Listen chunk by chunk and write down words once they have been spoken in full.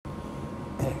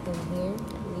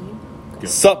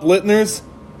Sup, Litners?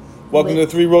 Welcome to the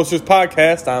Three Roasters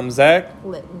podcast. I'm Zach.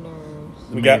 Litners.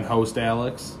 We got host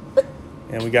Alex.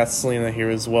 And we got Selena here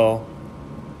as well.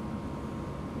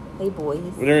 Hey, boys.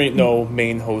 There ain't no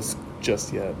main host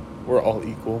just yet. We're all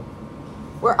equal.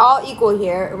 We're all equal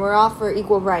here, and we're all for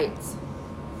equal rights.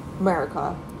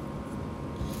 America.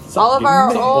 All of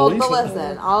our old, but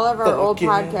listen, all of our old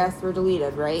podcasts were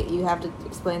deleted, right? You have to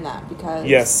explain that because...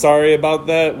 Yes, sorry about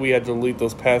that. We had to delete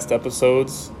those past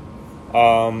episodes.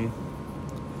 Because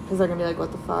they're going to be like,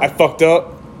 what the fuck? I fucked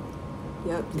up.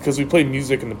 Yep. Because we play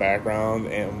music in the background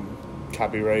and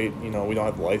copyright, we don't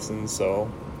have the license, so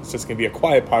it's just going to be a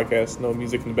quiet podcast. No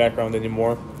music in the background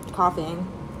anymore. Coughing.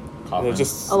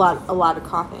 Just a lot of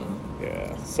coughing.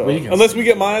 Yeah, so unless we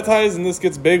get monetized and this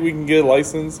gets big, we can get a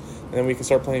license and then we can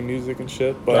start playing music and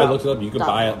shit. But I looked it up. You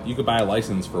could buy a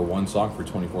license for one song for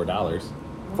 $24.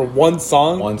 For one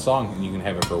song? One song, and you can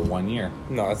have it for 1 year.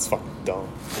 No, that's fucking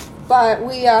dumb. But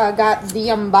we got the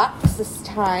Yum Box this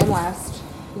time. Last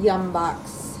Yum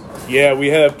Box. Yeah, we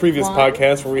had a previous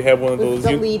podcast where we had one of those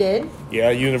deleted.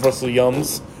 Universal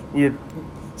Yums.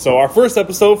 So our first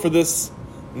episode for this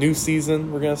new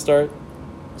season, we're gonna start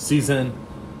season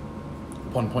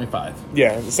 1.5.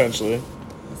 Yeah, essentially.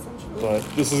 But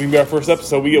this is going to be our first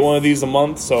episode. We get one of these a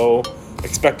month, so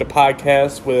expect a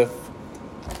podcast with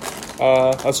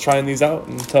us trying these out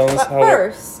and telling us how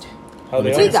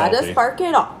they are. We got to spark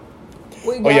it up.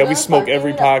 We smoke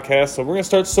every podcast, so we're going to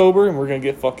start sober and we're going to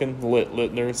get fucking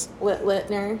litners.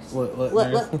 Litners.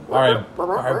 All right,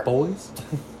 boys.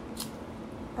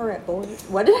 All right, boys.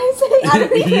 What did I say? I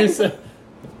don't even... You said...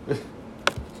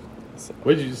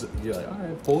 What did you say? You're like, all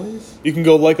right, boys. You can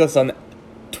go like us on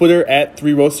Twitter at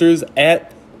 3 Roasters,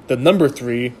 at the number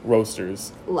 3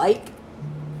 Roasters. Like?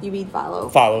 You mean follow?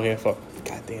 Follow, yeah, fuck.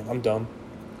 God damn, I'm dumb.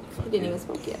 He didn't even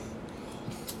smoke yet.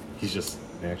 He's just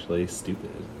actually stupid.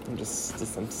 I'm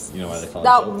just you know why they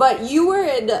call it. But you were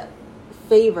in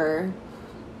favor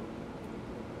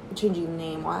of changing the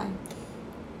name. Why?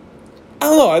 I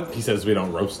don't know. He says we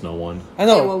don't roast no one. I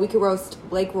know. Okay, well, we could roast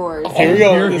Blake Roars. Here we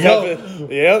go.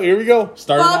 Yeah, here we go.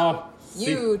 Starting off.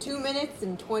 You, 2 minutes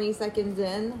and 20 seconds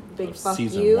in. Big fuck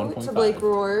season you 1.5. to Blake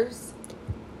Roars.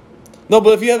 No,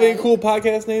 but if you have any cool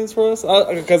podcast names for us,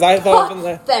 because I thought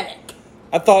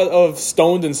of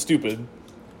Stoned and Stupid.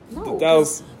 No,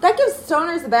 that gives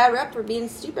stoners a bad rep for being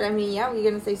stupid. I mean, yeah, we're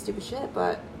gonna say stupid shit,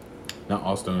 but not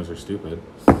all stoners are stupid,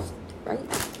 right?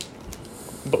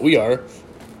 But we are.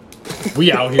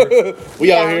 We out here.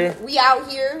 We out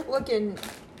here looking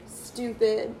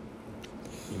stupid.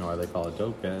 You know why they call it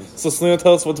dope, guys. So, Selena,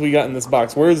 tell us what we got in this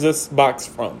box. Where is this box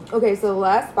from? Okay, so the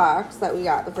last box that we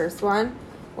got, the first one,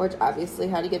 which obviously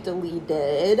had to get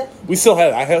deleted. We still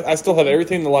have it. I still have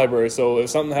everything in the library, so if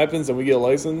something happens and we get a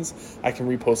license, I can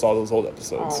repost all those old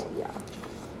episodes. Oh,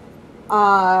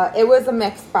 yeah. It was a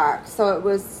mixed box, so it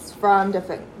was from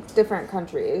different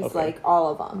countries, like all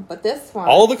of them. But this one...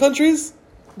 All of the countries?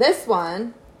 This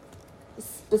one,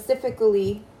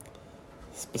 specifically...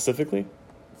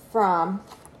 From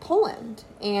Poland.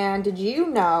 And did you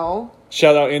know...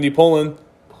 Shout out Andy Poland.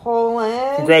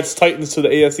 Poland. Congrats Titans to the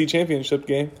AFC Championship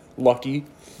game. Lucky.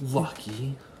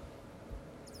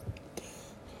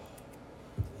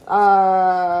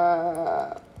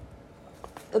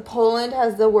 Poland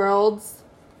has the world's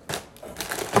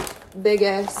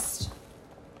biggest...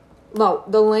 No,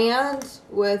 the land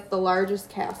with the largest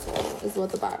castle is what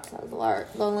the box has. The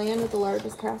land with the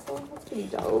largest castle? That's pretty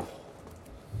dope.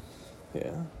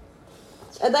 Yeah.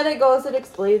 And then it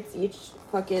explains each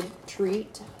fucking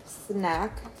treat,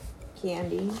 snack,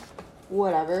 candy,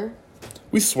 whatever.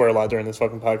 We swear a lot during this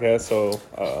fucking podcast, so,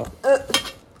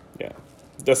 yeah.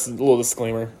 That's a little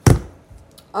disclaimer.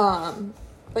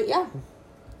 But yeah.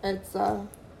 It's gonna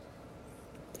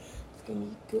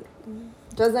be good.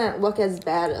 Doesn't look as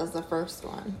bad as the first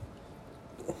one.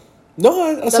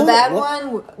 No,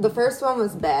 the first one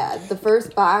was bad. The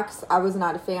first box, I was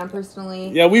not a fan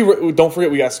personally. Yeah, don't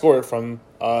forget we got scored from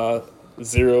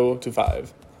 0 to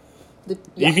 5.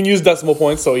 You can use decimal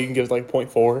points, so you can give like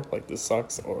 0.4, like this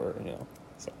sucks, or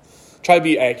so try to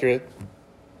be accurate.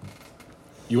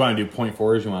 You want to do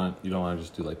 0.4s? You don't want to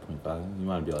just do like 0.5. You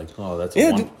want to be like, oh, that's a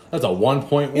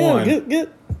 1.1. Yeah,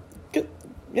 get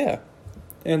yeah,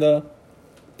 and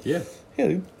yeah, dude. Yeah,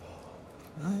 dude.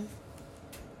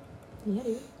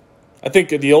 I think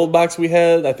the old box we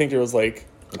had, I think there was like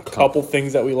a couple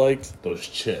things that we liked. Those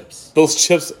chips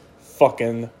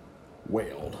fucking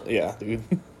wailed. Yeah, dude.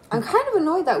 I'm kind of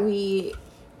annoyed that we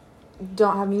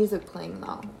don't have music playing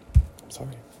though. I'm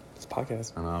sorry. It's a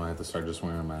podcast. I know, I have to start just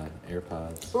wearing my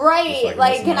AirPods. Right.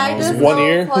 Like can I just one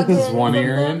ear? plug in one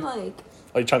ear in? Like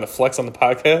Are you trying to flex on the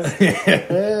podcast?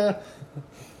 Yeah.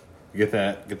 Get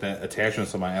that attachment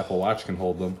so my Apple Watch can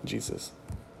hold them. Jesus.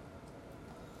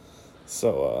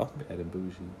 So, Bad and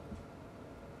bougie.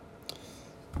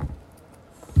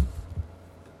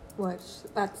 Which,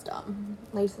 that's dumb.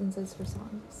 Licenses for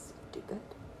songs. Stupid.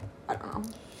 I don't know.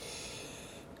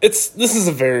 this is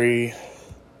a very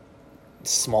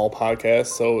small podcast,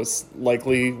 so it's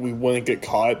likely we wouldn't get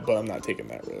caught, but I'm not taking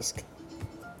that risk.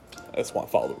 I just want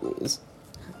to follow the rules.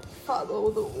 Follow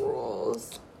the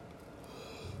rules.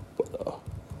 But,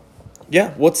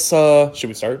 yeah, what's, should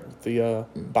we start with the,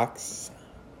 box?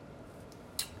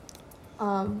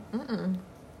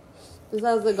 This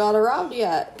hasn't got around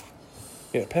yet.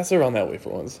 Yeah, pass it around that way for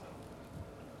once.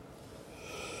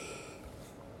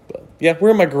 But, yeah,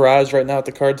 we're in my garage right now at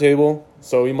the card table,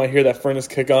 so you might hear that furnace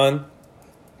kick on.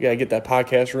 We gotta get that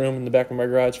podcast room in the back of my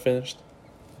garage finished.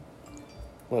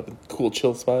 We'll have a cool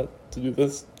chill spot to do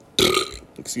this.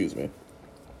 Excuse me.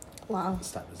 Wow.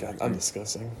 Stop this. God, I'm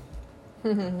disgusting.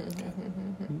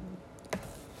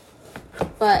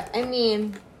 But, I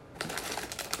mean...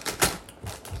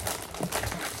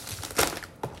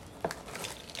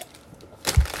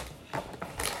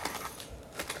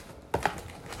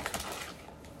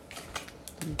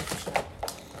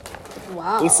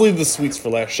 Wow. Let's leave the sweets for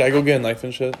last. Should I go get a knife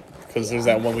and shit? Because there's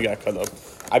that one we got cut up.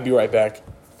 I'll be right back.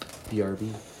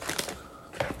 BRB.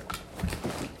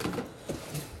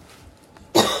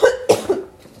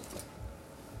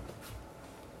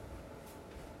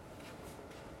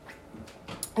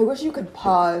 I wish you could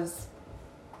pause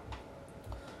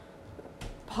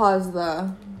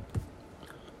the,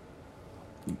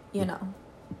 you know.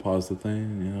 Pause the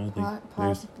thing, you know. I think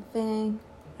Pause the thing.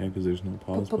 Yeah, because there's no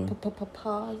pause button.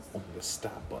 Pause. Oh, the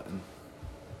stop button.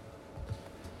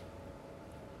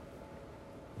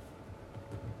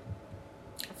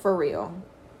 For real.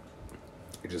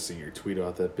 I just seen your tweet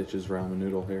about that bitch's ramen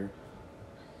noodle hair.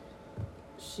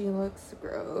 She looks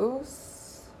gross.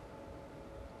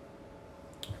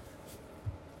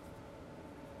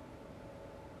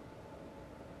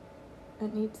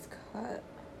 It needs cut.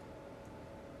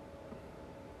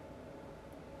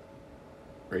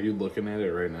 Are you looking at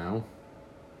it right now?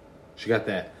 She got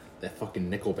that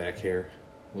fucking Nickelback hair,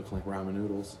 looking like ramen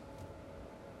noodles.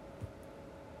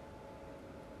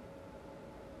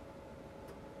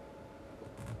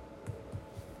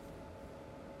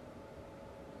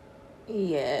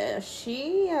 Yeah,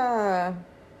 she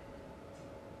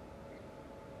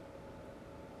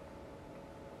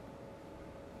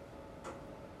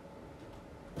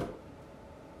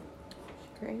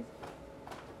crazy.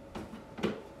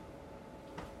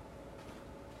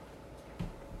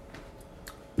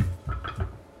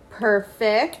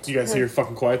 Perfect. Do you guys hear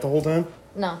fucking quiet the whole time?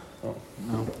 No. Oh.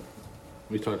 No.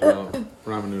 We talked about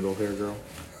ramen noodle hair girl.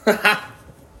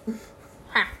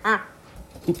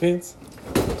 Poop pants?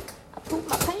 I poop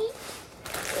my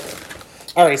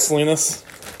pants. Alright, Salinas.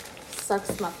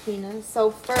 Sucks my penis. So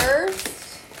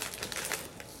first,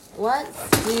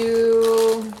 let's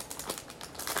do...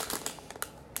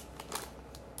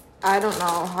 I don't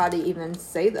know how to even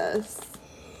say this.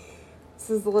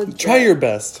 This is legit. Try your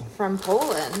best. From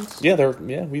Poland. Yeah,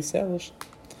 we established.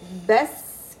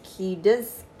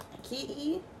 Beskidzki?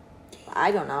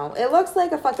 I don't know. It looks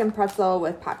like a fucking pretzel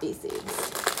with poppy seeds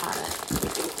on it.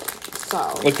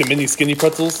 So. Like the mini skinny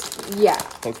pretzels? Yeah.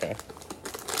 Okay.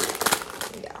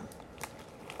 Yeah.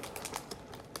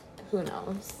 Who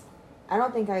knows? I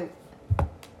don't think I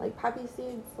like poppy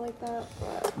seeds like that,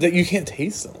 but. That you can't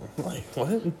taste them. Like,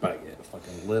 what? But I get a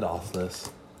fucking lid off this.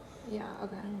 Yeah,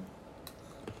 okay.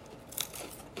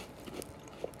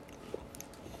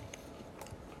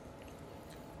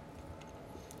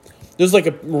 There's like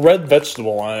a red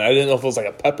vegetable on it. I didn't know if it was like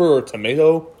a pepper or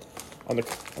tomato on the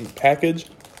package.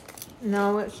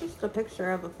 No, it's just a picture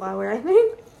of a flower, I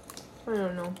think. I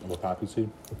don't know. What poppy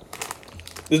seed?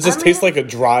 It just tastes like a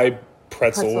dry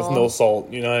pretzel with no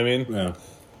salt. You know what I mean? Yeah.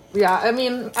 Yeah, I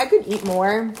mean, I could eat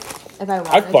more if I wanted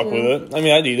to. I'd fuck with it. I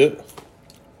mean, I'd eat it.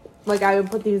 Like, I would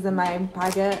put these in my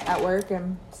pocket at work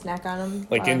and snack on them.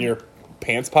 Like in your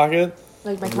pants pocket?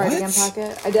 Like my cardigan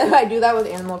pocket. I do that with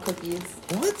animal cookies.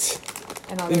 What?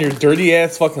 And all In your dirty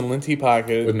ass fucking linty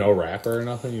pocket. With no wrapper or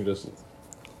nothing? You just...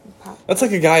 That's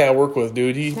like a guy I work with,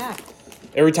 dude.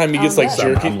 Every time he gets like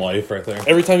jerky, on life right there.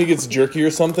 every time he gets jerky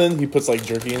or something, he puts like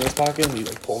jerky in his pocket and he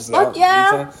like pulls it out. Fuck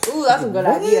yeah! And eats it. Ooh, that's a good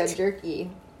idea.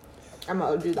 Jerky. I'm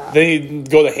gonna do that. Then he'd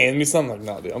go to hand me something. I'm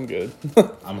like, no, dude, I'm good.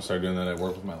 I'm gonna start doing that at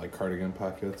work with my like cardigan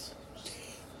pockets.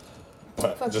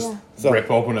 But Fuck just yeah.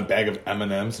 rip open a bag of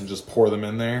M&Ms and just pour them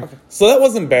in there. Okay. So that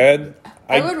wasn't bad.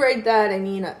 I would rate that. I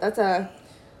mean, I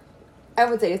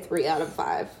would say a 3 out of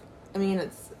 5. I mean,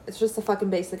 It's just a fucking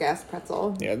basic ass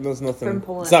pretzel. Yeah, there's nothing. From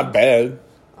Poland. It's not bad.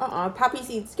 Poppy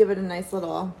seeds give it a nice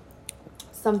little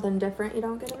something different. You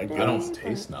don't get it. I don't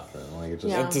taste nothing. Like it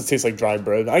just. It just tastes like dry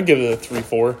bread. I give it a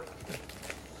 3-4.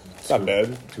 It's not bad.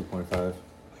 2.5.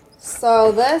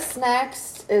 So this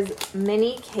next is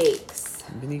mini cakes.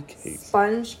 Mini cakes.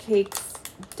 Sponge cakes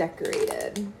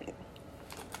decorated.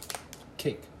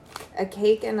 Cake. A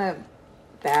cake in a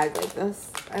bag like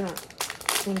this, I don't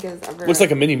think is ever... Looks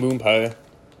like a mini moon pie.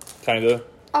 Kinda.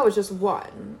 Oh, it's just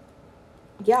one.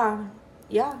 Yeah.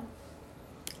 Yeah.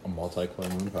 A multi-color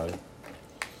moon pie.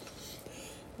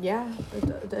 Yeah,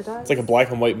 it does. It's like a black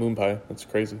and white moon pie. That's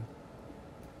crazy.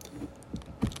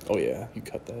 Oh yeah, you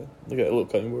cut that. Look at that little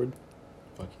cutting board.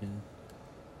 Fuck yeah.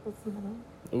 What's in the middle?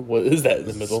 Ooh, what is that in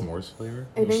the middle? S'mores flavor?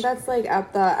 I think that's like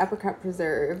at the apricot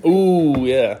preserve. Ooh,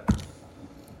 yeah.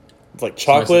 It's like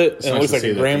chocolate, and it looks like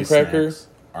a graham cracker.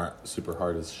 Aren't super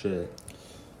hard as shit.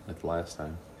 Like the last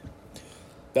time.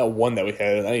 That one that we had,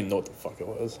 I didn't even know what the fuck it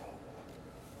was.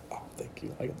 Oh, thank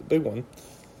you. I got the big one.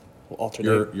 We'll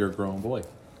alternate. You're a grown boy.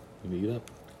 You need to eat up.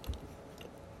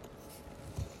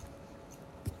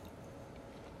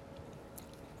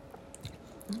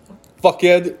 Fuck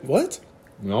yeah. What?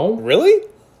 No? Really?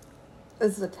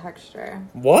 This is the texture.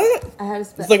 What? I had to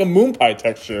spit. It's like a moon pie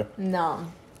texture. No.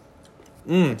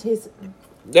 Mmm. It tastes...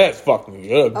 That's fucking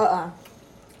good. Not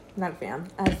a fan.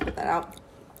 I had to spit that out.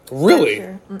 Really?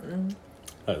 Mm-mm.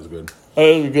 That was good. That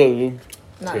is good, dude.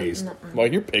 Taste. Well,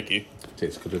 you're picky.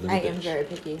 Tastes gooder than I a am bitch. very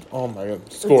picky. Oh my god.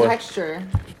 The Score. texture.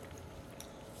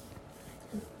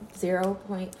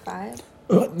 0.5.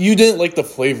 You didn't like the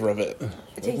flavor of it.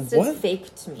 It tasted What?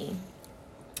 fake to me.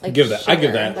 Like Give that- I give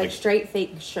sugar, that, like like- straight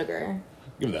fake sugar.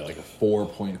 Give that like a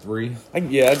 4.3.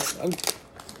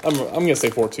 I'm gonna say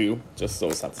 4.2, just so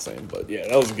it's not the same. But yeah,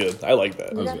 that was good. I like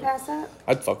that. You was gonna good. pass that?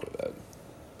 I'd fuck with that.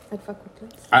 I'd fuck with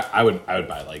this. I would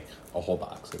buy like a whole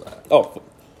box of that. Oh,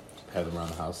 Have them around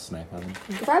the house, snack on them.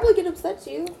 You'll probably get upset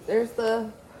too. There's the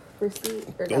receipt.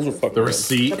 Or Those not are fucking The good.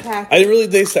 receipt. The pack. I didn't really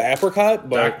taste the apricot,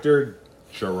 but Dr.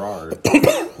 Gerard.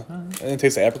 I didn't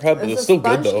taste the apricot, but It's it's a still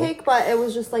good sponge though. cake, but it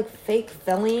was just like fake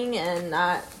filling and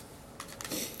not.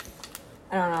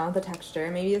 I don't know the texture.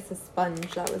 Maybe it's a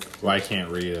sponge that was. Well, I can't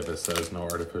read if it says no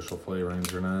artificial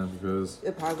flavorings or not because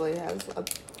It probably has. That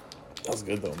was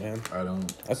good though, man. I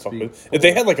don't. I'd fuck speak. with. If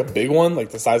they had like a big one,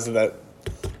 like the size of that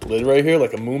lid right here,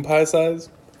 like a moon pie size.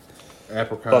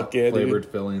 Apricot Fuck yeah, dude. flavored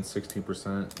filling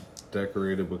 16%,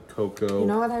 decorated with cocoa You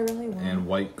know what I really want? and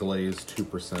white glaze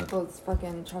 2%. Those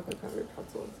fucking chocolate covered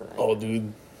pretzels. That Oh,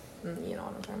 dude. you know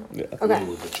what I'm talking about. Yeah. Okay.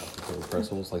 Ooh, the chocolate covered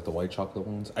pretzels, like the white chocolate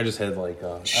ones. I just had like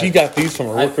She got these from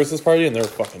her Christmas party, and they're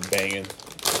fucking banging.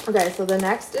 Okay, so the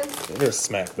next is They're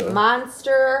smack though.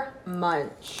 Monster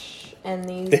Munch, and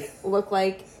these look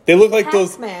like They look like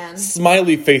Pac-Man. those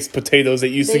smiley face potatoes that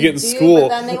you used to they get in do, school. but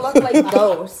then they look like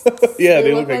ghosts. Yeah,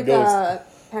 they look like ghosts. a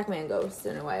Pac-Man ghost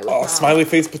in a way. Oh, smiley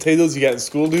face potatoes you got in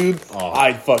school, dude. Oh.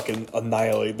 I'd fucking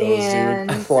annihilate those, And-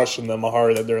 dude. Crushing them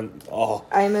hard. That they're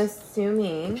I'm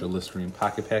assuming. your Listerine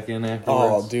pocket pack in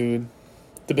afterwards. oh, dude.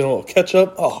 They've been a little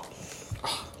ketchup. Oh,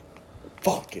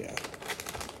 fuck yeah.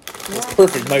 Yeah.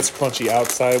 Perfect, nice crunchy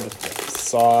outside with the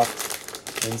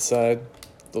soft inside.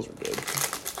 Those are good.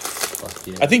 Fuck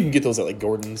yeah. I think you can get those at like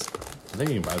Gordon's. I think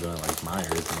you can buy them at like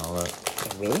Myers and all that.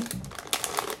 Oh, really?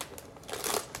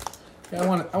 Yeah,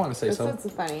 I want to say This so.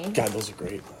 one's funny. God, those are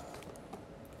great.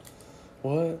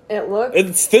 What? It looks.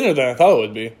 It's thinner than I thought it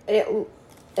would be.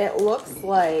 It looks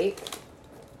like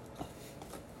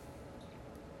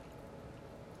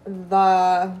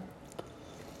the.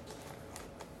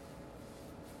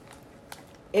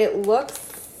 It looks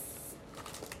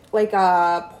like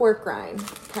a pork rind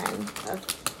kind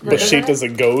of. But shaped as a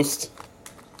ghost.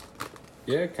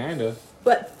 Yeah, kind of.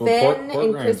 But Well, thin pork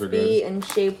and rinds are crispy good. and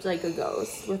shaped like a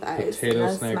ghost with eyes. Potato and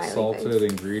a snack, smiley salted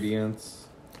face. ingredients.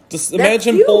 Just They're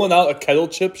imagine cute. pulling out a kettle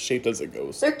chip shaped as a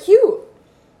ghost. They're cute.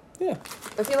 Yeah.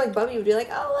 I feel like Bubby would be like,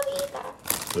 "Oh, let me eat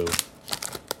that." So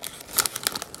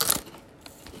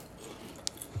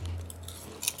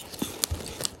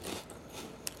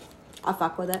I'll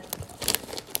fuck with it.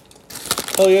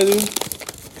 Hell yeah, dude.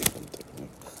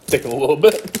 Taking a little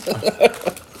bit.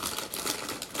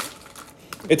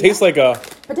 It tastes like a.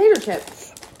 Potato chip.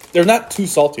 They're not too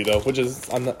salty though, which is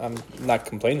I'm not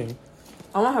complaining.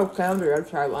 I want to have cranberry. I'd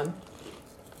try one.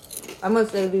 I'm gonna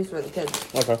save these for the kids.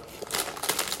 Okay.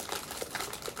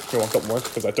 You want a couple more?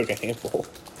 Because I took a handful.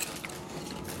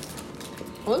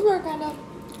 Those were kind of.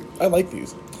 I like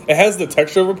these. It has the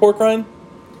texture of a pork rind,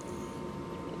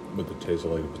 but the taste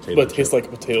of like a potato. but it tastes chip.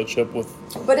 like a potato chip with.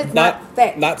 But it's Not- not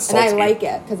thick. not And I salty. like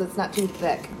it because it's not too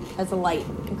thick. It's light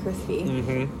and crispy.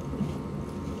 Mm-hmm.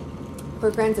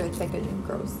 For friends, it's thick and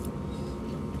gross.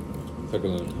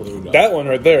 That one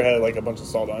right there had like a bunch of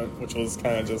salt on it, which was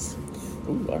kind of just.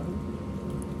 Ooh, all right.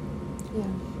 Yeah.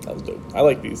 That was dope. I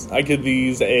like these. I give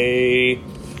these a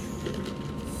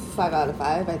 5 out of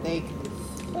 5, I think.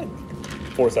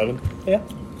 4.7. Yeah.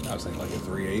 I was thinking like a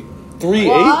 3.8. 3.8.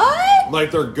 What?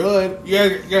 Like they're good. You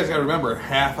guys got to remember,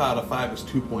 half out of 5 is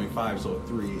 2.5, so a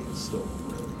 3.8 is still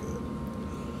really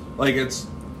good. Like it's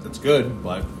good,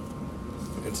 but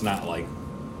it's not like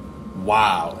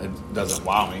wow. It doesn't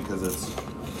wow me because it's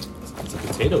a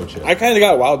potato chip. I kind of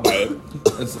got wowed by it.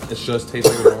 It just tastes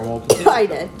like a normal potato. I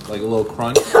did. Like a little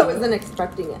crunch. I wasn't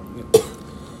expecting it.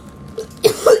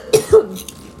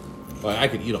 Like I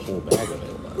could eat a whole bag of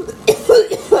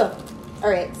it. But.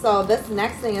 Alright, so this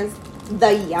next thing is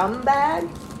the Yum Bag.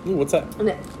 Ooh, what's that?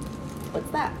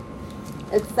 What's that?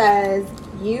 It says,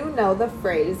 you know the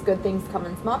phrase, good things come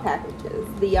in small packages.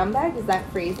 The Yum Bag is that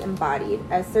phrase embodied.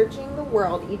 As searching the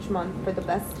world each month for the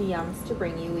best yums to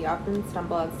bring you, we often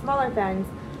stumble on smaller finds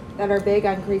that are big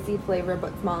on crazy flavor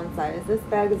but small in size. This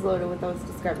bag is loaded with those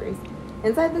discoveries.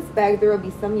 Inside this bag, there will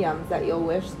be some yums that you'll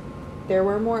wish there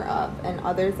were more of, and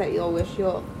others that you'll wish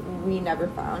we never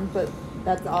found, but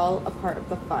that's all a part of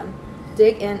the fun.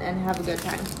 Dig in and have a good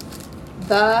time.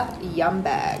 The Yum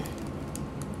Bag.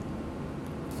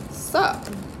 So,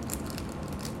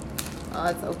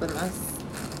 let's open this.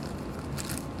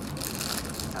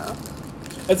 Oh.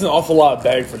 That's an awful lot of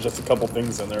bag for just a couple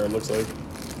things in there, it looks like.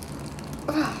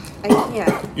 I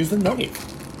can't. Use the knife.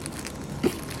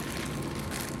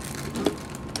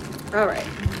 Alright.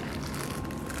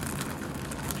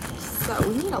 So,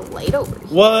 we need a light over here.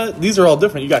 What? These are all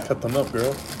different. You gotta cut them up,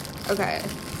 girl. Okay.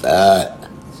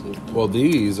 Well,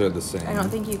 these are the same. I don't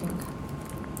think you can.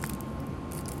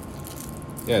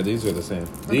 Yeah, these are the same.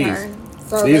 Okay.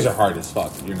 So These are hard as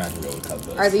fuck. You're not gonna be able to cut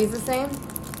this. Are these the same?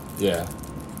 Yeah.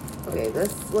 Okay,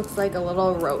 this looks like a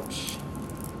little roach.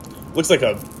 Looks like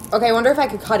a Okay, I wonder if I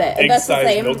could cut it. If that's the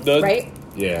egg-sized same, milk dud. right?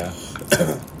 Yeah.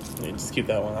 Yeah, just keep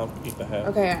that one. I'll keep the half.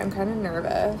 Okay, I'm kind of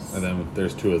nervous. And then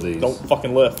there's two of these. Don't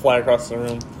fucking let it fly across the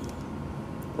room.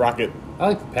 Rocket. I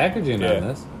like the packaging Yeah. on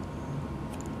this.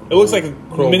 It looks like a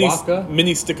Krowaka?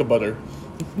 mini stick of butter.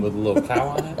 With a little cow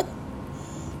on it.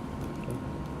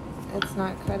 It's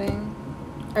not cutting.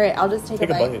 All right, I'll just take Take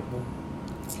a a bite. bite.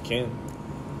 If you can.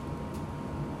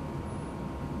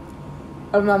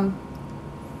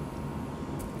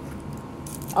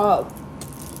 Oh,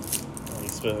 You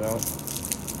spit it out.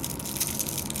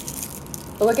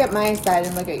 look at my side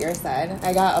and look at your side.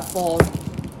 I got a full.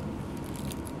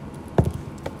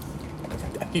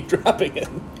 I keep dropping it.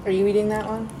 Are you eating that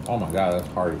one? Oh my god, that's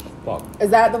hard as fuck.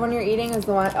 Is that the one you're eating? Is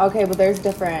the one? Okay, but there's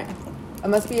different. It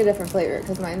must be a different flavor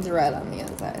because mine's red on the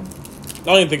inside. I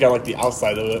don't even think I like the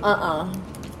outside of it.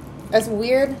 That's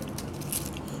weird.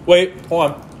 Wait,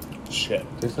 hold on. Shit.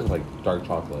 Tastes like dark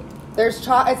chocolate. There's It's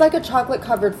like a chocolate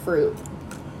covered fruit.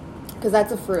 Because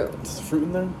that's a fruit. Is there fruit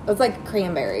in there? It's like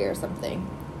cranberry or something.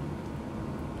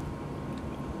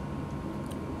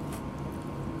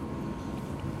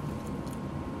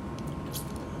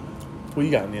 What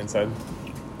you got on the inside?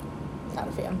 Not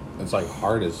a fan. It's like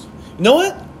hard as. You know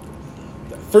what?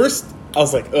 First, I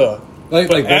was like, ugh. Like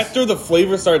But this- after the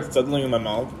flavor started settling in my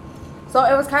mouth, So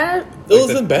it was kind of. it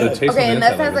wasn't bad. taste on Okay, the and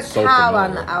this inside, like, has it's a so cow on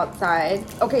familiar. the outside.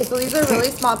 Okay, so these are really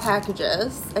small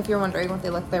packages. If you're wondering what they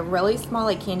look, they're really small,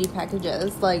 like candy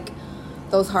packages, like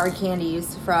those hard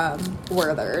candies from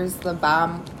Werther's, the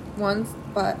bomb ones.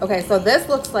 But okay, so this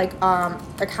looks like a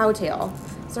cow tail.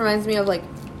 This reminds me of like,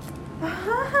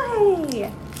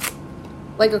 hi,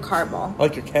 like a caramel. I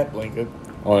like your cat blanket.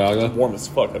 Oh yeah, Warm as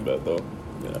fuck, I bet, though.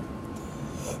 Yeah.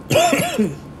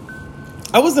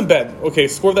 I wasn't bad. Okay,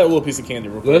 score that little piece of candy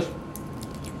real quick. This.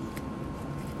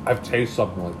 I've tasted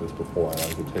something like this before.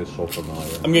 Like it tastes so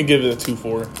familiar. I'm gonna give it a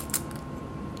 2-4.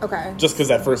 Okay. Just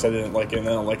because at first I didn't like it, and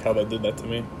I don't like how that did that to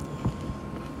me.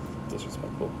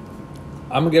 Disrespectful.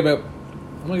 I'm gonna give it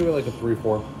like a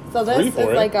 3-4. So this 3-4,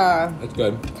 is like a It's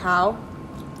good. cow.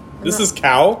 This is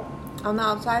cow. On the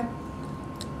outside.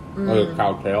 Like a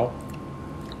cow tail.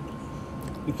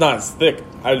 It's not as thick.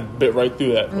 I bit right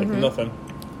through that like nothing.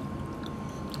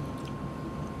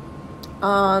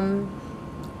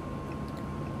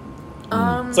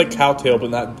 It's like cow tail, but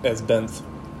not as dense.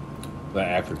 The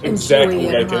aftertaste. Exactly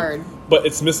chewy and like hard. it. But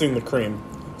it's missing the cream.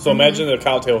 So imagine a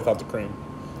cow tail without the cream.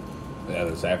 Yeah,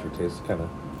 this aftertaste is kind of.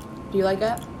 Do you like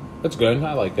it? It's good.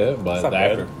 I like it, but It's not the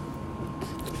bad. after. The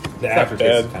It's not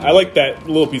aftertaste is bad. kind I like that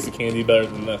little piece of candy better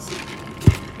than this.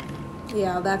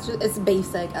 Yeah, that's just, it's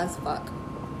basic as fuck.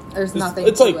 There's nothing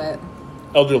it's to like- it.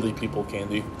 Elderly people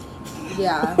candy.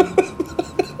 Yeah.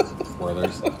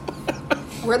 Werther's.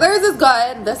 Werther's is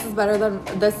good. This is better than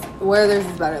this. Werther's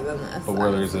is better than this. But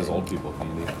Werther's is old people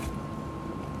candy.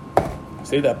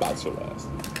 Save that box for last.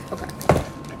 Okay.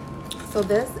 So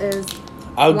this is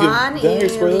I'll Juan give. Did I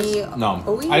swear this?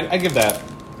 No, I give that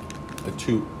a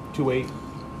 2.8.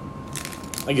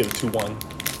 I give it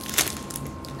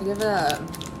 2.1. I give it a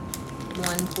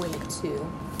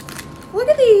 1.2. Look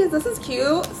at these. This is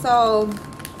cute. So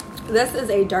this is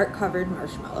a dark chocolate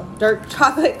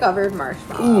covered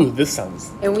marshmallow. Ooh, this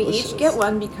sounds. And we delicious. each get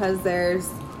one because there's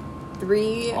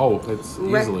 3. Oh, it's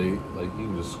easily like you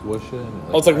can just squish it. And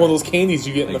Oh, it's like one of those candies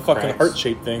you get in the fucking cracks.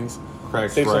 heart-shaped things.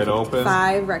 Cracks Save right something. open.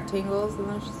 5 rectangles. And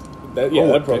there's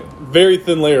That very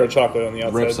thin layer of chocolate on the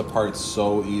outside. Rips apart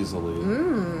so easily.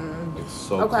 Like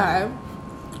so. okay. Tiny.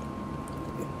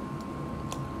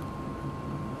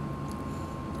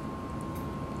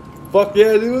 Fuck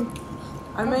yeah, dude.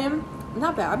 I mean,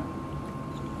 not bad.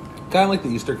 Kind of like the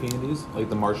Easter candies, like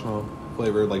the marshmallow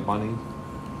flavored, like bunnies.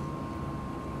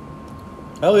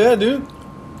 Hell yeah, dude.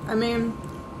 I mean,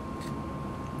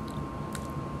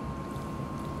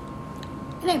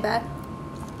 it ain't bad.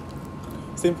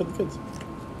 Same for the kids.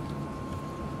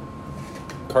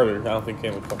 Carter, I don't think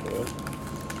came with fuck with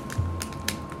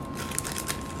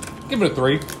it. Give it a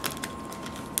 3.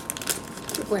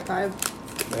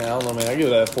 2.5. Man, I don't know, man. I give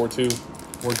it a 4.2.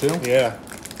 4.2? Yeah.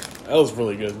 That was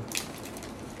really good.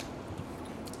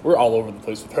 We're all over the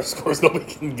place with our scores. Nobody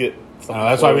can get something.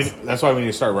 That's why we need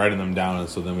to start writing them down, and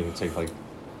so then we can take like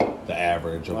the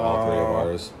average of all 3 of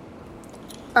ours.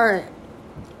 All right.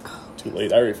 Too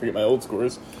late. I already forget my old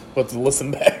scores. But to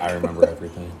listen back. I remember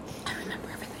everything.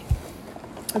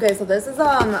 Okay, so this is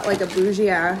like a bougie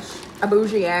ash.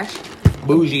 Bougie ash.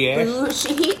 Bougie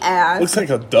ash. Looks like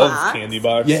a Dove box. candy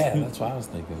box. Yeah, that's what I was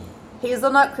thinking.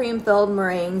 Hazelnut cream filled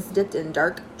meringues dipped in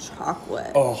dark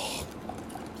chocolate. Oh.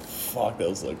 Fuck,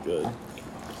 those look good.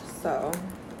 So.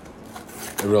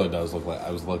 It really does look like I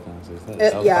was looking. I was like,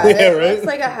 It right? looks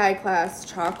like a high class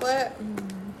chocolate.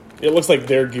 It looks like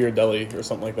their Ghirardelli or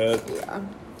something like that. Yeah.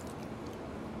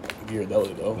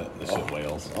 Ghirardelli, though. This shit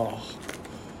Wales. Oh.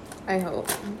 I hope.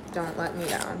 Don't let me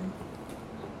down.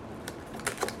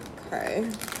 Okay.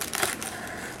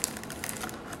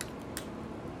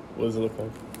 What does it look like?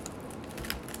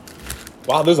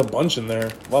 Wow, there's a bunch in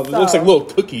there. Wow, it looks like little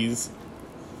cookies.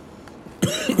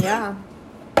 Yeah.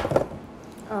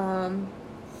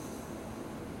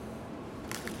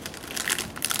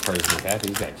 Carter's like happy.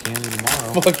 He's got candy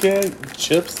tomorrow. Fuck yeah.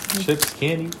 Chips. Chips,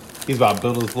 candy. He's about to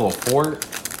build his little fort.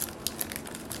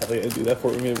 I think I'd do that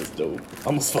for me. It was dope. I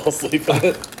almost fell asleep on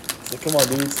it. It's like, come on,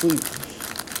 dude, sleep.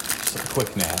 Just a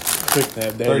quick nap. Quick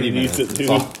nap. Daddy 30 needs minutes. it,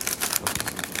 dude.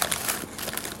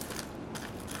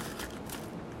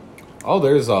 Oh,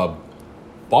 there's a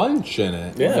bunch in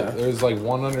it. Yeah. There's like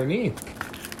one underneath.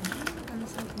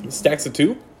 Stacks of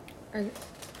 2? Are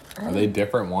Are they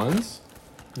different ones?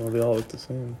 No, they all look the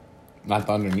same. Not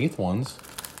the underneath ones.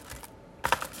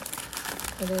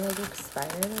 they like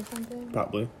expired or something?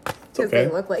 Probably. It's Because okay.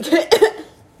 they look like it.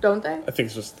 Don't they? I think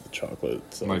it's just the chocolate.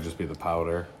 So. It might just be the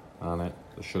powder on it,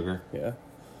 the sugar. Yeah.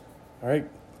 All right.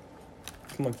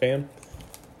 Come on, fam.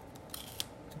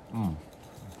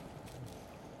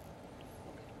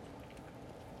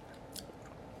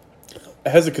 It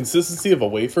has the consistency of a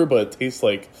wafer, but it tastes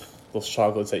like those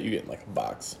chocolates that you get in like a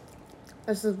box.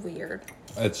 This is weird.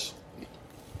 It's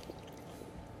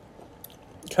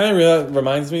Kind of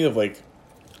reminds me of like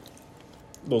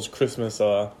those Christmas.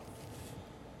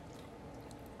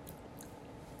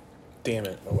 Damn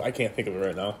it! Oh, I can't think of it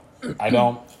right now. I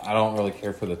don't really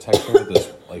care for the texture.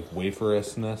 This like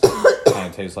waferousness kind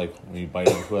of tastes like when you bite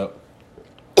into it,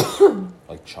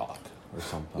 like chalk or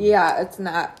something. Yeah, it's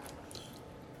not.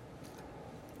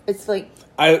 It's like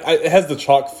It has the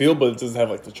chalk feel, but it doesn't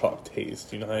have like the chalk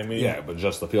taste. You know what I mean? Yeah, but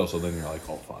just the feel. So then you're like,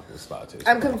 oh fuck, this is about to taste.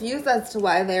 I'm confused as to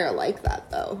why they're like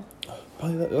that though.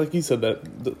 Probably like you said,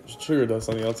 that the sugar dust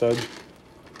on the outside.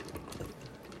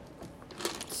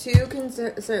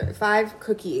 5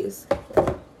 cookies.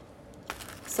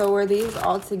 So were these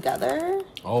all together?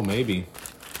 Oh, maybe.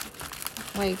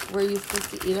 Like, were you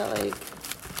supposed to eat it like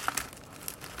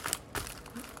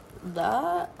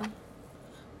that?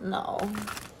 No.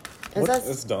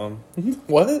 That's dumb.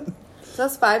 What? It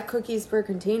says 5 cookies per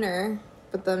container,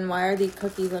 but then why are these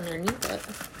cookies underneath it?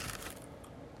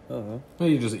 I don't know. Well,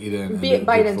 you just eat it. And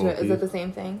Bite into it. Is it the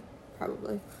same thing?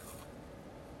 Probably.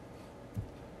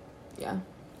 Yeah.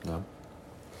 No.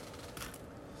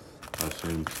 That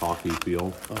same chalky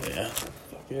feel. Oh yeah.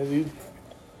 Fuck yeah, dude.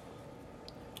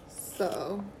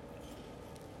 So.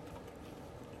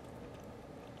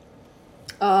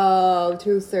 Oh,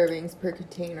 2 servings per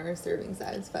container. Serving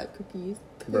size, 5 cookies.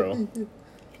 Bro.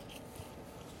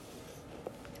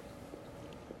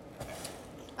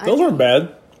 Those weren't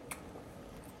bad.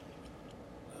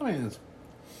 I mean, it's...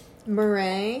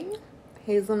 Meringue,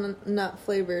 hazelnut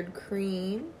flavored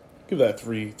cream. Give that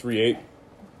 3.8.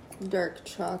 Dark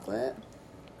chocolate.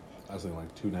 I was thinking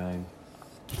like 2.9.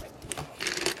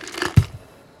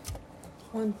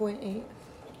 1.8.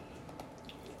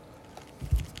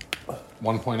 1.8?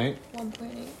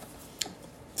 1.8.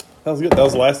 That was good. That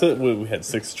was the last of it. We had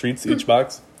 6 treats each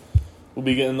box. We'll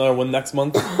be getting another one next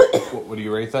month. What do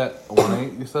you rate that?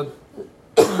 1.8, you said?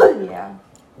 Yeah.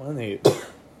 1.8.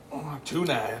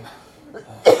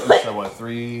 2.9. So what,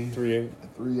 3? 3.8.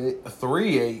 3.8.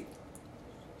 3.8.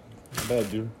 Not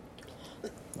bad, dude.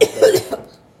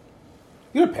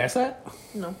 You gonna pass that?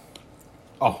 No.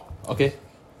 Oh, okay.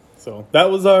 So that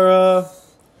was our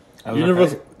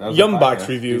Universal That was Yum our Box podcast.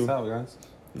 review. Peace out, guys.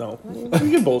 No,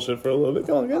 we can bullshit for a little bit.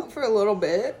 Come on, guys. For a little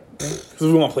bit. Because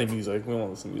we want to play music. We want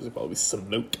to listen to music while we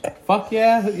smoke. Fuck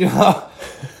yeah, you know.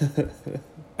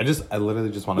 I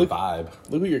literally just want to vibe.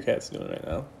 Look what your cat's doing right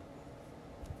now.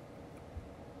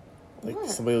 Like What?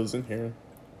 somebody was in here.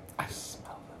 I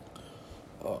smell them.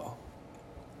 Oh.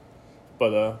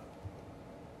 But yeah,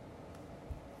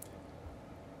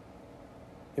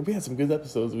 we had some good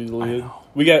episodes we deleted.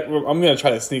 I'm gonna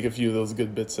try to sneak a few of those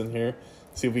good bits in here.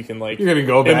 See if we can like You're gonna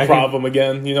go back improv them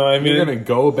again. You know what I mean? You're gonna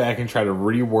go back and try to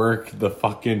rework the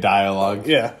fucking dialogue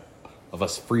Yeah. of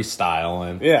us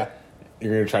freestyling. Yeah.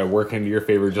 You're gonna try to work into your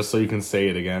favor just so you can say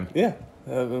it again. Yeah.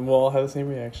 And we'll all have the same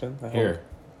reaction. I Here.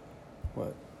 hope.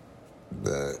 What?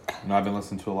 No, I've been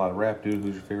listening to a lot of rap, dude.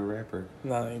 Who's your favorite rapper?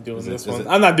 No, I ain't doing Is this it- is one. it-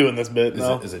 I'm not doing this bit.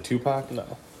 No. Is it Tupac? No.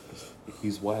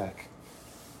 He's whack.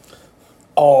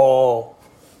 Oh.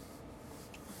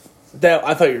 That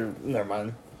I thought you were. Never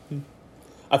mind.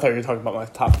 I thought you were talking about my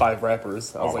top 5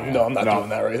 rappers. I was like, no, I'm not doing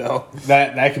that right now.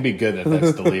 That can be good if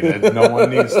that's deleted. No one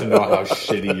needs to know how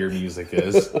shitty your music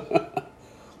is.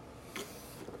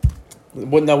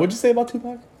 What now? What'd you say about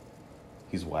Tupac?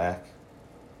 He's whack.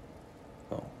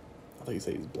 Oh, I thought you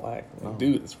said he's black. I'm like, No.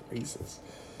 dude, it's racist.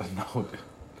 No, dude.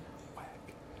 Whack.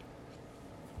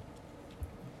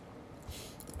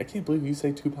 I can't believe you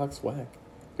say Tupac's whack.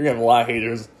 You're gonna have a lot of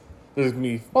haters. There's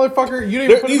me. Motherfucker, you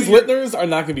didn't even put These him in listeners are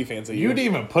not gonna be fans of you. you didn't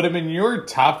even put him in your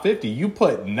top 50. You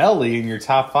put Nelly in your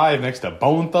top 5 next to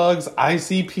Bone Thugs,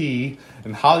 ICP,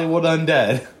 and Hollywood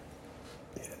Undead.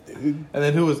 Yeah, dude. And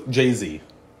then who was Jay-Z?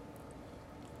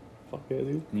 Fuck yeah,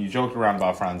 dude. And you joked around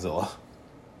about Franzilla.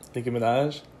 Nicki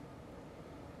Minaj.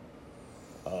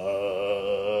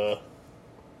 I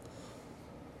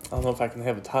don't know if I can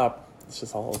have a top. It's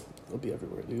just it'll be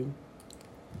everywhere, dude.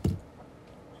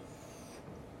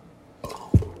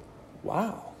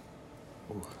 Wow.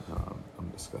 I'm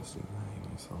disgusted. I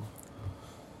hate myself.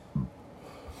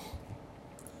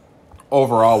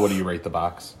 Overall, what do you rate the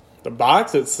box? The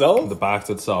box itself? The box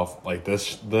itself, like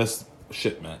this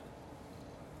shipment.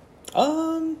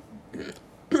 4-1.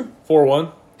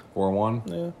 4.1?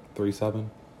 Yeah. 3.7?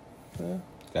 Yeah.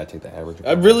 Gotta take the average.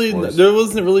 There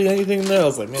wasn't really anything in there. I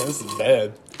was like, man, this is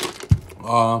bad.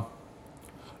 No,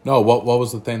 what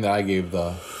was the thing that I gave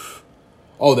the...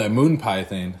 Oh, that moon pie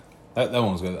thing. That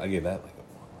one was good. I gave that like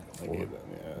a 4.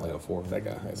 Like a 4. That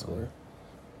got a high score.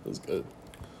 It was good.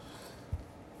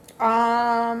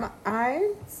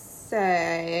 I'd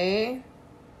say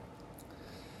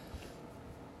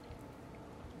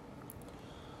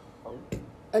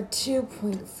a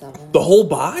 2.7. The whole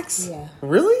box? Yeah.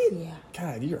 Really? Yeah.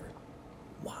 God,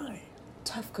 why?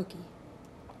 Tough cookie.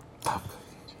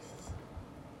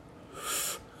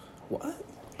 What?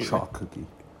 Chalk cookie.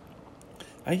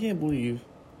 I can't believe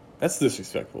that's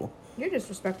disrespectful. You're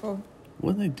disrespectful.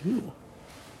 What did I do?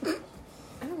 I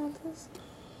don't want this.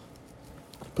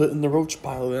 Put it in the roach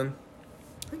pile then.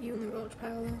 Put you in the roach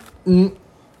pile then.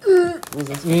 Was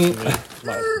this am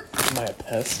I a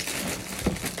pest?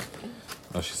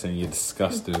 Oh, she's saying you're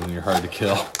disgusted and you're hard to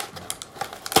kill.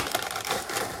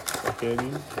 Okay,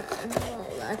 dude. Oh,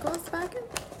 that goes back in.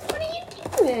 What are you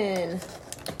doing?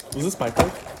 Was this my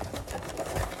pick?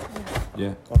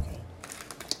 Yeah. Okay.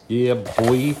 Yeah,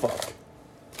 boy. Fuck.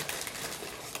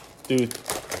 Dude.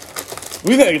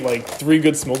 We've had like 3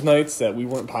 good smoke nights that we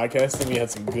weren't podcasting. We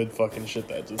had some good fucking shit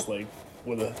that just like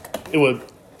it would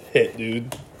hit,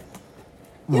 dude.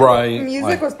 Right.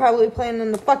 Music was probably playing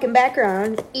in the fucking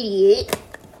background. Idiot.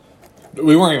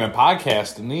 We weren't even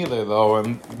podcasting either, though.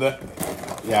 And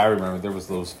yeah, I remember there was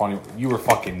those funny. You were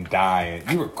fucking dying.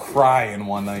 You were crying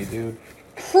one night, dude.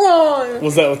 Crying.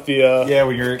 Was that with the Yeah,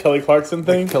 when you're Kelly Clarkson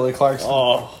thing? Kelly Clarkson.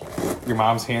 Oh, Your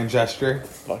mom's hand gesture.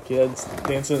 fuck yeah. Just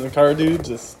dancing in the car, dude.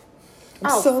 Just.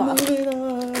 Oh, fuck. moving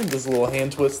on. Just a little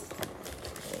hand twist.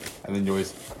 And then you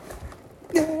always.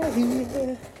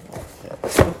 Yeah.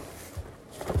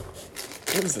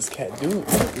 What is this cat doing?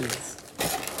 What is...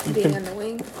 Being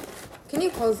annoying. Can you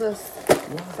close this?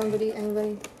 Somebody?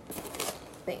 Anybody?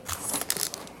 Thanks.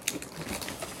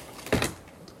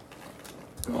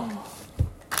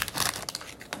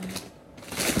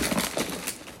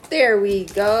 There we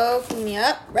go. Clean me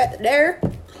up. Right there.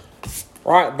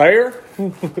 Right there.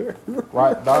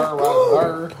 Right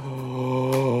there.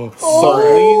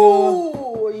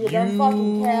 Oh, you done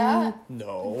fucking cat?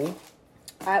 No.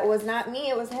 It was not me.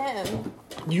 It was him.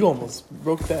 You almost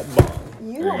broke that bong.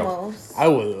 You almost. I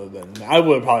would have been. I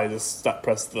would have probably just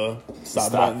pressed the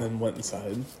stop button and went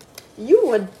inside. You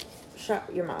would shut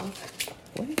your mouth.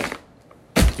 What?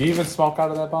 Do you even smoke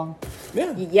out of that bong?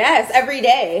 Yeah. Yes, every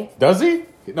day. Does he?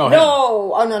 No.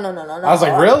 No. Oh, no. I was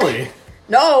like, really?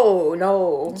 No.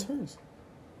 What's hers?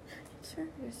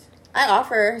 I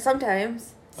offer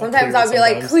sometimes. Sometimes clear it I'll be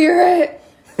like, sometimes. clear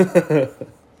it.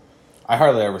 I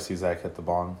hardly ever see Zach hit the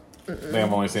bong. I think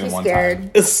I've only seen She's it one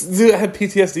scared. time. Dude, I had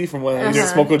PTSD from when I used to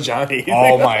smoke with Johnny.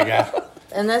 Oh my god.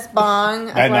 And this bong,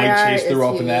 That night FYI, Chase threw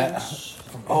is up in that. huge.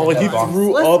 Oh, and he Bong.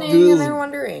 threw up, Listening and dude. they're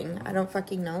wondering. I don't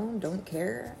fucking know. Don't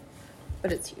care.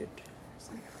 But it's huge.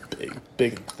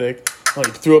 Big and thick. Oh,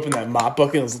 he threw up in that mop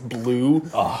bucket. It was blue.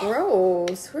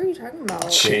 Gross. Who are you talking about?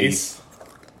 Chase.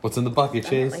 What's in the bucket, I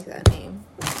don't Chase? like that name.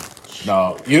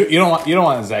 No, you don't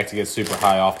want Zach to get super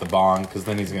high off the bong because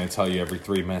then he's gonna tell you every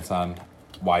 3 minutes on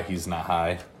why he's not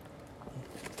high.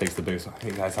 Takes the biggest.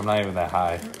 Hey guys, I'm not even that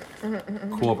high.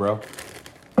 Cool, bro.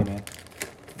 Hey man,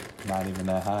 not even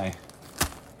that high.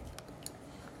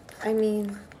 I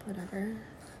mean, whatever.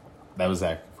 That was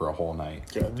Zach for a whole night.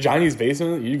 Yeah, Johnny's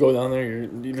basement. You go down there.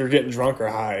 You're either getting drunk or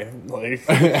high. Like,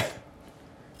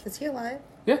 Is he alive?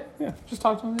 Yeah. Just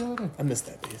talked to him the other day. I missed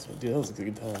that basement, dude. That was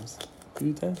good times.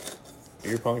 Good times.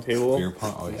 Beer pong table. Beer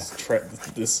pong. Oh yeah.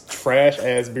 This trash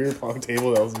ass beer pong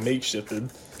table that was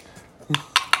makeshifted.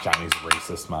 Johnny's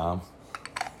racist mom.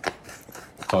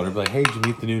 Told her, like, hey, did you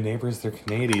meet the new neighbors? They're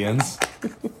Canadians.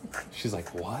 She's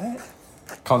like, what?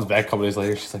 Comes back a couple days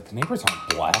later. She's like, the neighbors aren't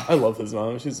black. I love his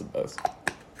mom. She's the best.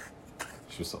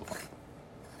 She was so fun.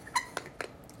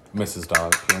 Mrs.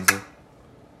 Dog, Kansas.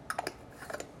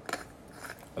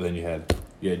 And then you had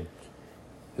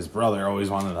his brother always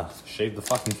wanted to shave the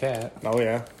fucking cat. Oh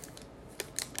yeah.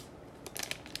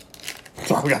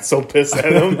 Mom got so pissed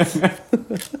at him.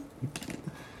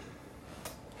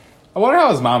 I wonder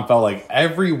how his mom felt like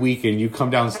every weekend you come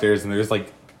downstairs and there's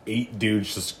like 8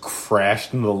 dudes just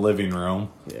crashed into the living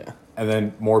room. Yeah. And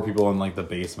then more people in like the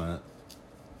basement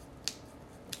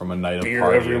from a night of Beer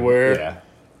partying. everywhere. Yeah.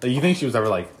 Like, you think she was ever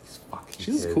like, these fucking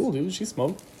She's kids. cool, dude. She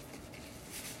smoked.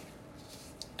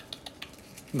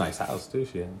 Nice house too,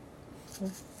 she had.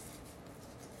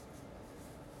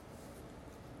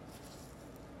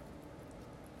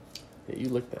 Yeah, you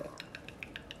looked at.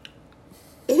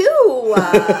 Ew.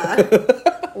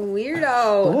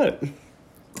 Weirdo. What?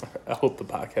 I hope the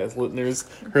podcast listeners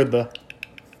heard the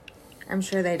I'm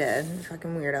sure they did.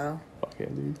 Fucking weirdo. fuck yeah,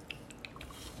 dude.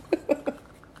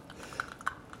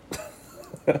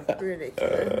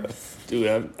 Ridiculous.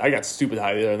 Dude, I got stupid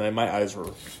high the other night. My eyes were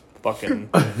fucking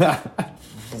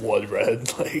blood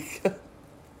red. Like,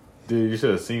 Dude, you should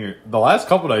have seen her. The last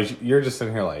couple nights, you're just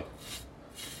sitting here like,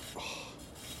 I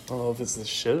don't know if it's the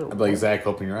shit or I'd be like, Zach,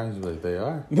 open your eyes. You'd be like, they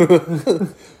are. They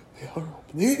are open.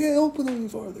 They can't open any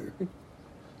farther.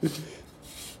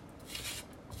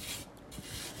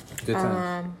 Good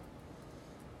times.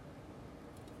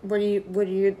 What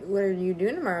are you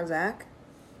doing tomorrow, Zach?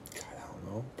 God, I don't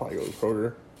know. Probably go to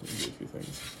Kroger and do a few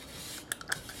things.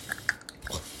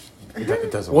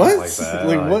 It doesn't What? work like that.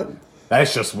 Like, what?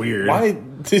 That's just weird. Why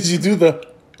did you do the?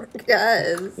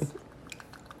 Yes.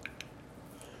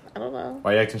 I don't know.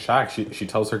 Why are you acting shocked? She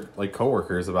tells her like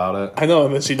coworkers about it. I know,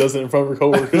 and then she does it in front of her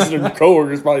coworkers, and her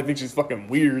coworkers probably think she's fucking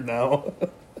weird now.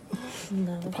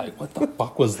 No. They're probably, what the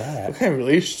fuck was that? What kind of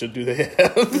relationship do they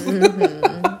have?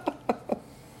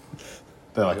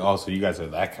 They're like, oh, so you guys are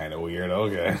that kind of weird.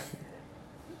 Okay.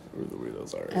 We're the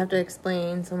weirdos, I alright. have to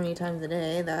explain so many times a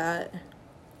day that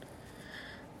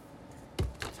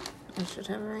I should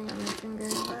have a ring on my finger.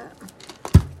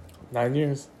 But 9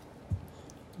 years.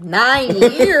 9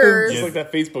 years. Just like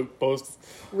that Facebook post.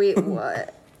 Wait,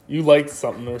 what? You liked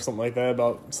something or something like that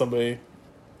about somebody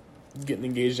getting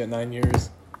engaged at 9 years.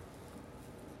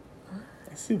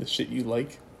 I see the shit you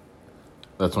like.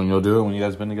 That's when you'll do it when you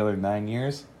guys been together 9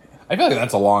 years? I feel like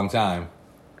that's a long time.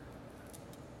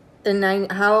 In 9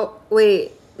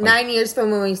 years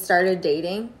from when we started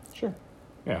dating? Sure.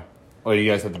 Yeah. Well, you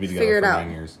guys have to be together Figure it for out.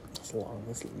 9 years. That's long.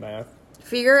 That's math.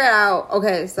 Figure it out.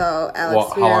 Okay, so Alex, Well,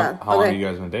 figure it out. how long Okay. have you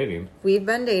guys been dating? We've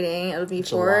been dating. It'll be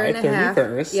July 4.5.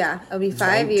 31st, Yeah, it'll be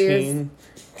 5 years.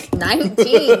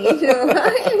 19.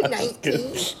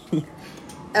 19.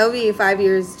 It'll be 5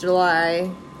 years, July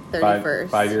 31st.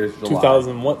 5 years, July.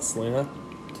 2000 what, Selena?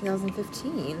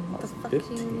 2015. What the fuck do you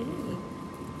mean?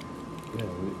 Yeah,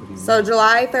 what do you So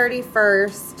July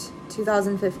 31st,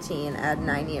 2015. Add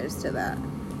 9 years to that.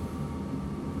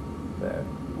 That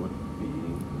would be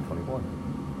 24.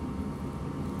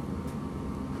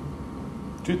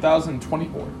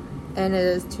 2024. And it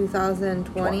is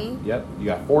 2020. Yep, you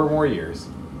got 4 more years.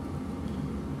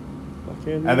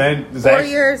 Okay, And then 4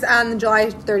 years on July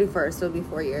 31st. It'll be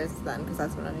 4 years then, because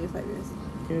that's when I do 5 years.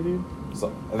 okay, dude. So,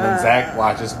 and then Zach,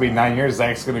 watch, this will be 9 years.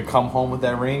 Zach's going to come home with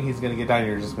that ring. He's going to get down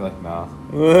here and just be like, nah.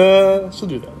 She'll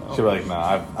do that now. She'll be like,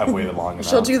 nah, I've waited long enough.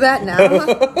 She'll do that now?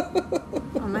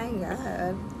 Oh my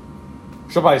god.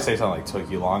 She'll probably say something like,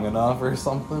 took you long enough or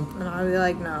something. And I'll be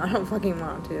like, no, I don't fucking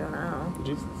want to, no.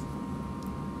 Jesus.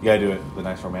 You gotta do it the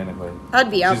nice romantic way. I'd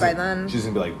be out She's by like- then. She's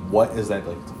gonna be like, what is that?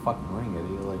 Like, it's a fucking ring,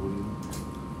 idiot. Like, what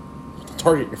do you...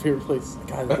 Target, your favorite place. I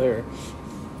got it there.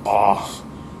 Oh.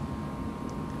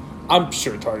 I'm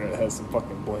sure Target has some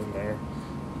fucking bling there.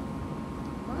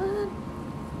 What?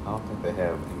 I don't think they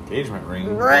have engagement rings.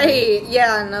 Right.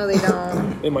 Yeah, no, they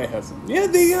don't. They might have some. Yeah,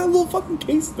 they got a little fucking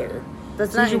case there.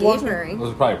 That's So not you should walk engagement in- ring.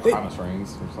 Those are probably promise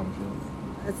rings or some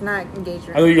shit. It's not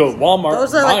engagement I know you go to rings. Walmart,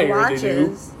 Those are like Meijer, they do.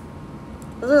 watches.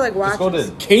 Those are like Just go watches.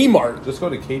 to Kmart. Just go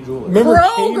to K Jewelers. Remember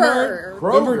Kroger. Kmart?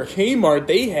 Remember Kmart?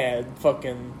 They had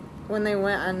fucking. When they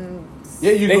went on...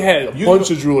 Yeah, you They go, had a you bunch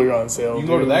go, of jewelry on sale. You can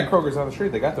go to dude. that Kroger's on the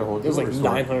street. They got their whole It was like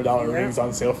jewelry store. $900 Yeah. rings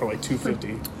on sale for like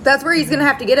 $250. That's where he's going to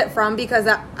have to get it from because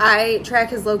I track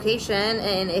his location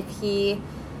and if he...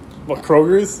 What,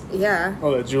 Kroger's? Yeah.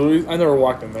 Oh, that jewelry? I never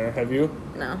walked in there. Have you?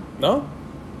 No. No?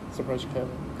 Surprised you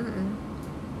haven't.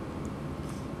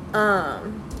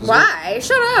 Why?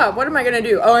 Shut up. What am I going to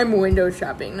do? Oh, I'm window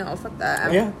shopping. No, fuck that.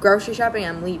 I'm Yeah. grocery shopping.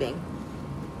 I'm leaving.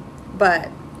 But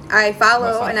I follow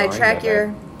That's not and I fine, track that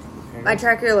your... I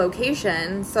track your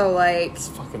location, so like... It's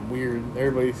fucking weird.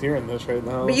 Everybody's hearing this right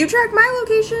now. But you track my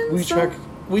location, We so... track.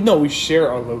 We share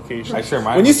our location. I share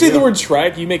mine When you with say you. the word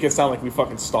track, you make it sound like we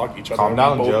fucking stalk each other. Calm and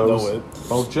down, we both Joe's. know it.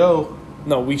 Both Joe.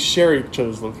 No, we share each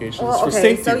other's locations Well, for okay,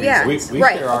 safety so yeah. reasons. We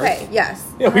right, share ours. okay,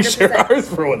 yes. Yeah, we share 100%. ours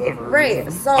for whatever Right,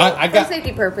 reason. so I got- for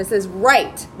safety purposes,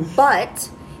 right. But,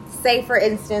 say for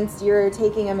instance, you're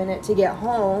taking a minute to get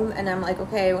home, and I'm like,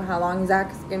 okay, well, how long is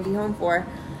Zach's going to be home for?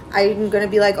 I'm going to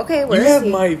be like, okay, You where is have he?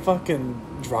 my fucking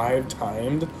drive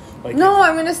timed. Like No,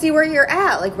 I'm going to see where you're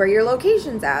at, like where your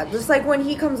location's at. Just like when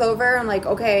he comes over, I'm like,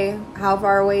 okay, how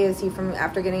far away is he from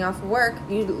after getting off of work?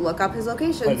 You look up his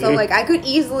location. I So, do. like, I could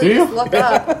easily Do you? just look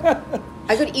up.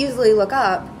 I could easily look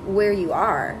up where you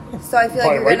are. So I feel like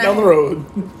probably you're right gonna down the road.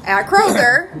 at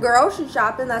Kroger, grocery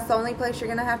shopping. That's the only place you're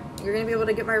gonna be able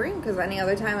to get my ring. Because any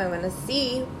other time I'm gonna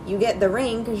see you get the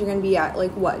ring because you're gonna be at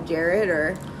like what, Jared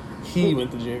or He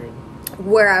went to Jared.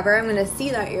 wherever. I'm gonna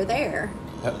see that you're there.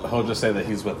 He'll just say that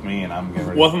he's with me and I'm getting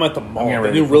ready. Well, if I'm at the mall, getting then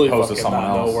ready you to really propose to fucking someone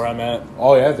not know else. where I'm at.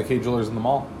 Oh, yeah, the K Jewelers in the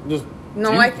mall. Just, No,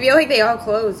 dude, I feel like they all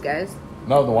closed, guys.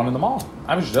 No, the one in the mall.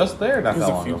 I was just there not There's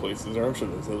that a long few ago. places, or I'm sure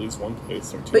there's at least one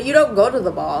place or two. But you don't go to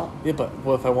the ball. Yeah, but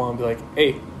what if I want to be like,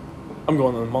 hey, I'm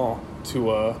going to the mall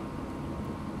to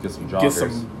Get some joggers. get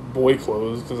some boy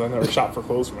clothes because I never shop for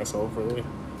clothes for myself, really.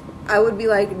 I would be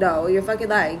like, no, you're fucking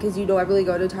lying because you don't really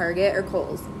go to Target or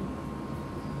Kohl's.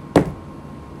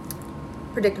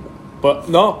 Predictable. But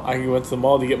no, I went to the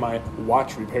mall to get my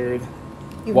watch repaired.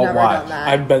 You've What never watch? done that.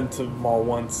 I've been to the mall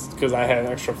once because I had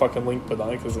an extra fucking link put on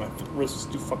it because my wrist was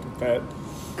too fucking fat.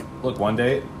 Look, one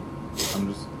day,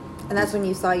 I'm just... And that's when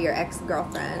you saw your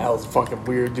ex-girlfriend. That was fucking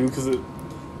weird, dude. Because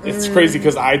it's crazy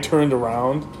because I turned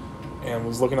around and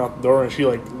was looking out the door and she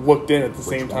like looked in at the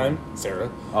same one? time,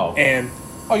 Sarah. Oh. And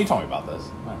Oh, you told me about this.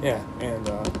 yeah, and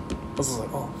I was just like,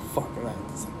 oh fuck, and I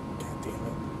was like, god damn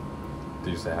it.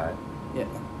 Did you say hi? Yeah.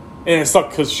 And it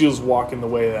sucked because she was walking the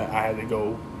way that I had to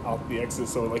go out the exit,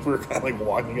 so like we were kind of like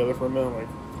walking together for a minute. I'm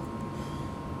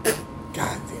like,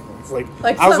 god damn it! It's like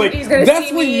I was like, somebody's gonna that's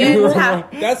see when me you and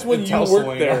have- that's when you Tell worked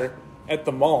Selena. there at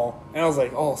the mall, and I was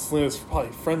like, oh, Selena's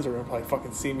probably friends are gonna probably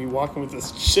fucking see me walking with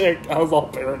this chick. I was all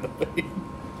paranoid.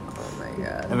 Oh my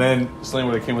god. And then Selena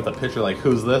would have came with a picture like,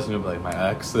 who's this? And you'd be like, my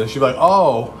ex. And then she'd be like,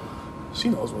 oh. She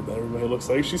knows what everybody looks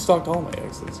like. She stalked all my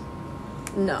exes.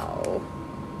 No.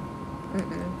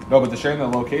 No, but the sharing the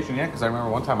location, yeah, because I remember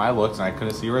one time I looked and I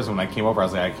couldn't see yours. When I came over, I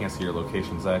was like, I can't see your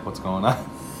location, Zach. What's going on?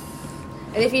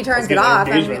 And if he Let's turns get it an off,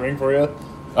 engagement ring for you.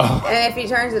 Oh. and if he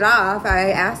turns it off,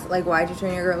 I ask like, why'd you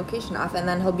turn your location off? And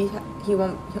then he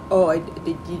won't. Oh, I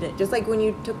did. You did. Just like when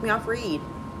you took me off Reed.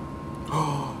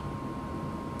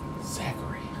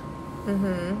 Zachary.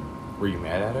 Mm-hmm. Were you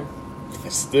mad at her? I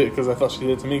just did because I thought she did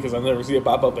it to me because I never see it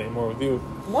pop up anymore with you.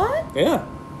 What? Yeah.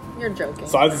 You're joking.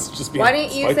 So I was just being Why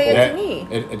didn't you say it to me?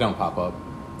 It don't pop up.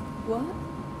 What?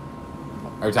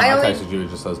 Every time I texted you, it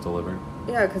just says delivered.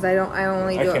 Yeah, because I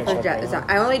only do it for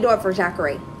I only do it for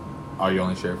Zachary. Oh, you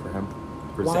only share it for him?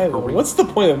 Why? What's the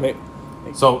point of making?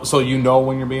 So you know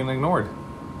when you're being ignored.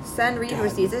 Send read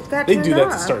receipts. It got They turned do that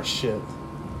off. to start shit.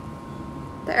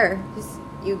 There,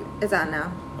 it's on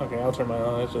now. Okay, I'll turn mine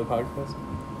on after the podcast.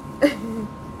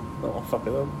 Don't fuck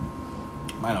it up.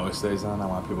 Mine always stays on. I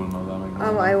want people to know that I'm ignoring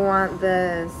Oh, them. I want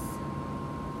this.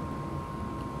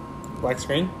 Black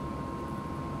screen?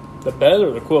 The bed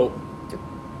or the quilt? The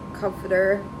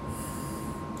comforter.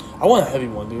 I want a heavy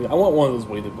one, dude. I want one of those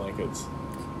weighted blankets.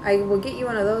 I will get you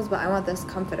one of those, but I want this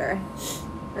comforter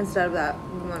instead of that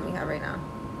one we have right now.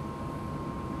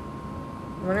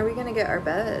 When are we gonna get our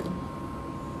bed?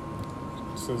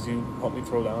 As soon as you help me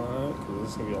throw down on it, because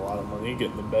it's gonna be a lot of money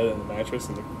getting the bed and the mattress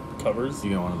and the covers.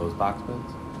 You get one of those box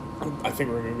beds? I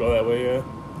think we're gonna go that way, yeah.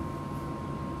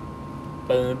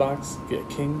 Bed in the box, get a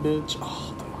king, bitch.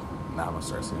 Oh, dude. Now I'm gonna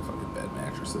start seeing fucking bed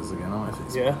mattresses again on my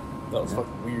face. Yeah, that was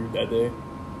fucking weird that day.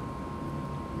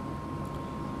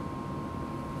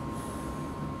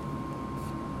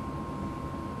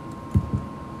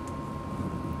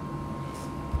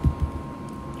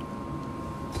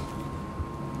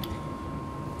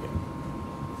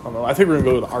 I don't know. I think we're gonna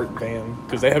go to the Art Van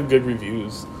because they have good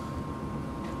reviews. Is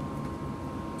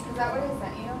that what I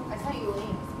sent you? I sent you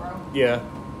links, bro. Yeah.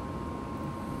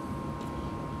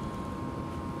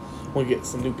 We'll get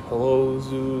some new pillows,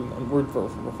 dude. We're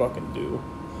fucking due.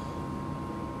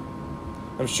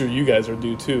 I'm sure you guys are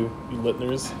due too, you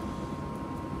listeners.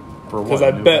 For Because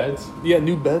what? I New bet, beds? yeah,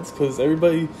 new beds. Because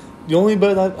everybody, the only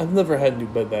bed I've never had a new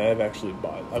bed that I've actually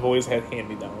bought. I've always had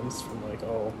hand-me-downs from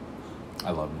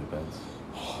I love new beds.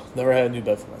 never had a new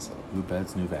bed for myself. New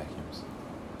beds, new vacuums.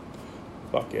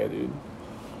 Fuck yeah, dude.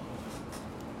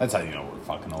 That's how you know we're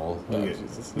fucking old. Oh, We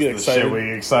Jesus. Get Get excited. Shit we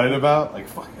get excited about. Like,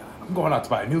 fuck yeah, I'm going out to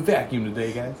buy a new vacuum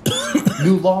today, guys.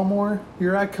 New lawnmower,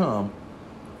 here I come.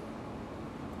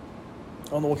 I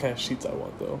don't know what kind of sheets I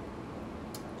want though.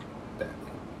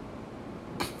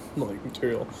 Like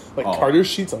material, like Carter's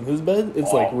sheets on his bed.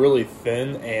 It's like really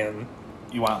thin and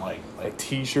You want like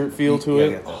t-shirt feel to you it.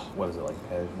 gotta get the- what is it, like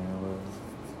cashmere or whatever?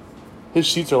 His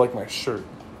sheets are like my shirt.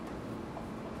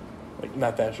 Like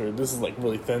not that shirt. This is like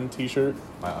really thin t-shirt.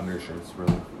 My undershirt's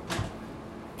really.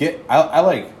 I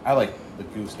like the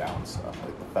goose down stuff,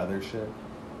 like the feather shit.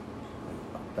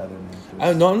 Like feather mattress. I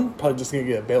don't know. I'm probably just gonna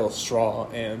get a bale of straw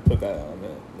and put that on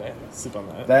it. And sleep on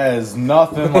that. That is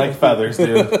nothing like feathers,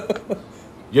 dude.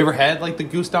 You ever had like the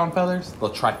goose down feathers? The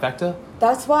trifecta?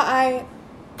 That's why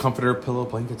Comforter, pillow,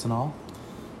 blankets, and all?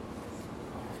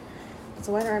 That's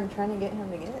what I'm trying to get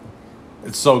him to get.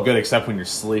 It's so good, except when you're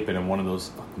sleeping and one of those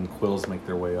fucking quills make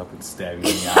their way up and stab you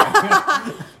in the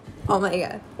eye. Oh my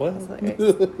god. What?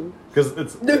 Because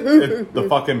it's the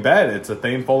fucking bed. It's a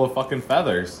thing full of fucking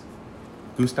feathers.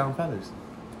 Goose down feathers.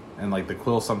 And like the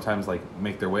quills sometimes like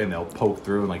make their way and they'll poke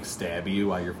through and like stab you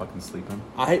while you're fucking sleeping.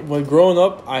 When growing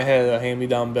up, I had a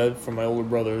hand-me-down bed from my older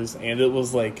brothers, and it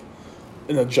was like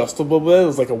an adjustable bed. It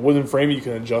was like a wooden frame. You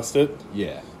can adjust it.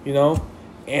 Yeah. You know,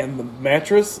 and the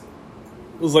mattress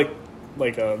was like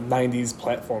a 90s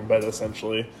platform bed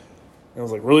essentially. And it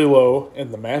was like really low,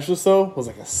 and the mattress though was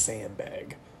like a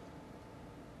sandbag.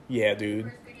 Yeah,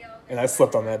 dude. And I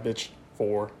slept on that bitch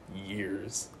for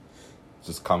years.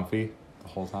 Just comfy the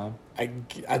whole time.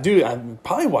 I do. I'm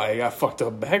probably why I got fucked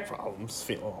up back problems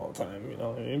feeling all the time. You know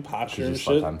what I mean? Posture and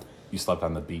shit. You slept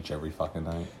on the beach every fucking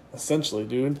night. Essentially,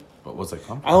 dude. But was it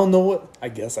comfy? I don't know what. I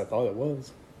guess I thought it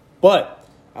was, but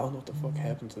I don't know what the fuck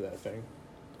happened to that thing.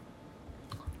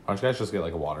 Why don't you guys just get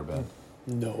like a water bed?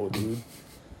 No, dude.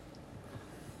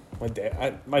 Mom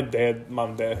and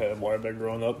dad had a water bed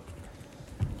growing up.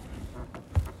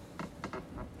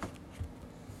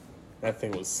 That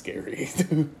thing was scary,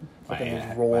 dude. My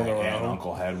aunt and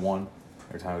uncle had one.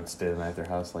 Every time I would stay the night at their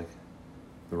house, like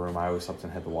the room I always slept in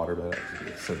had the water bed.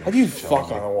 How do you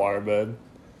fuck on a water bed?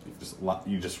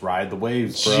 You just ride the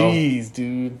waves, bro. Jeez,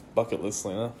 dude. Bucket list,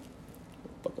 Lena.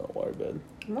 Fuck on a water bed.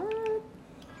 What?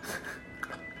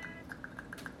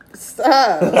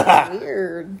 Stop. That's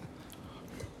weird.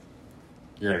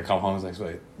 You're gonna come home and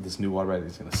say, this new water bed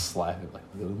is gonna slap it like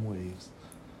little waves.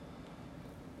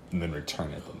 And then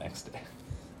return it the next day.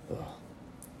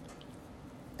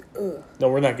 Ugh. No,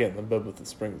 we're not getting the bed with the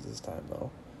springs this time, though.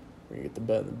 We're gonna get the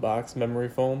bed in the box, memory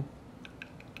foam.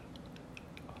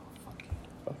 Oh,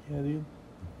 fuck yeah, dude.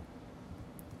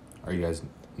 Are you guys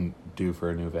due for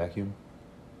a new vacuum?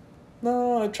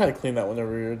 No, I try to clean that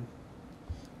whenever you're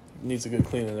needs a good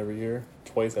cleaning every year,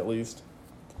 twice at least.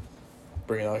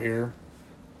 Bring it out here,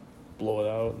 blow it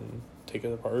out, and take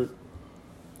it apart.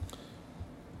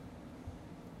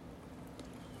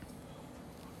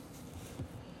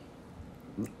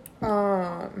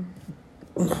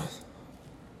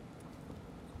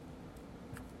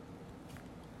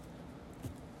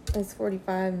 It's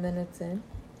 45 minutes in.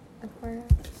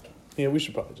 Yeah, we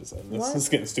should probably just end this. What? It's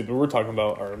getting stupid. We're talking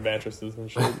about our mattresses and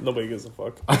shit. Nobody gives a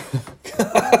fuck.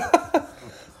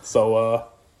 So,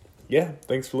 yeah,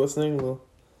 thanks for listening. We'll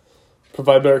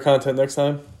provide better content next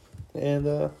time.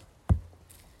 And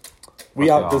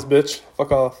we out this bitch.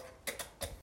 Fuck off.